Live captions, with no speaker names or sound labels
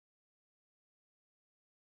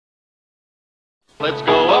Let's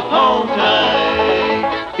go up home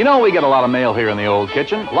tonight. You know, we get a lot of mail here in the old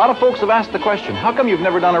kitchen. A lot of folks have asked the question, how come you've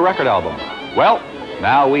never done a record album? Well,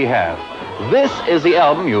 now we have. This is the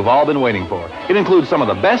album you've all been waiting for. It includes some of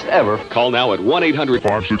the best ever. Call now at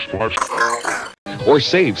 1-800-565. Or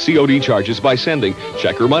save COD charges by sending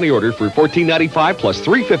check or money order for $14.95 plus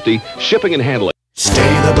 $3.50 shipping and handling.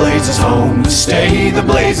 Stay the blazes home, stay the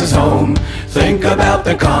blazes home. Think about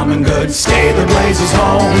the common good, stay the blazes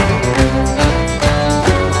home.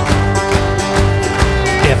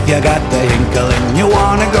 If you got the hinkle and you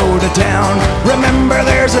wanna go to town, remember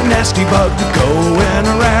there's a nasty bug going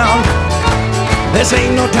around. This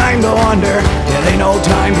ain't no time to wander, it ain't no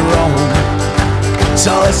time to roam.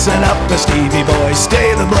 So listen up to Stevie boy,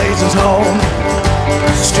 stay the blazes home.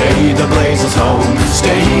 Stay the blazes home,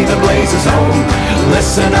 stay the blazes home.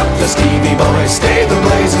 Listen up to Stevie boy, stay the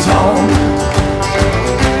blazes home.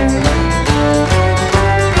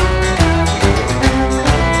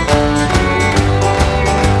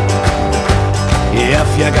 If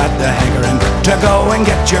you got the hankering to go and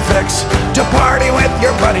get your fix, to party with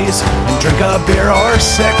your buddies and drink a beer or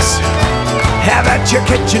six, have at your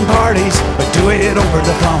kitchen parties, but do it over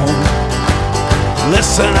the phone.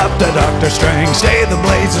 Listen up to Dr. String, stay the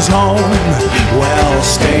blazes home. Well,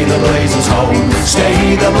 stay the blazes home,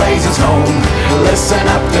 stay the blazes home. Listen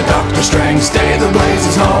up to Dr. String, stay the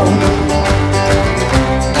blazes home.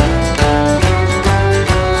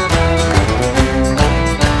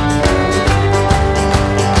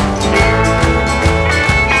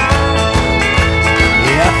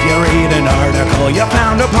 You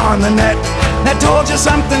found upon the net that told you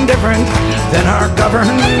something different than our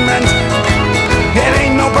government. It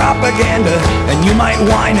ain't no propaganda, and you might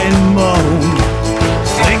whine and moan.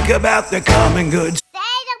 Think about the common good.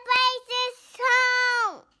 Stay the blazes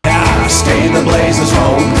home. Yeah, stay the blazes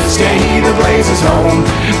home, stay the blazes home.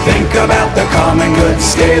 Think about the common good,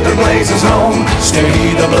 stay the blazes home.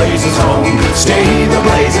 Stay the blazes home, stay the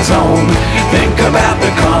blazes home. Think about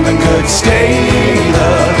the common good, stay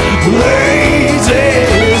the blazes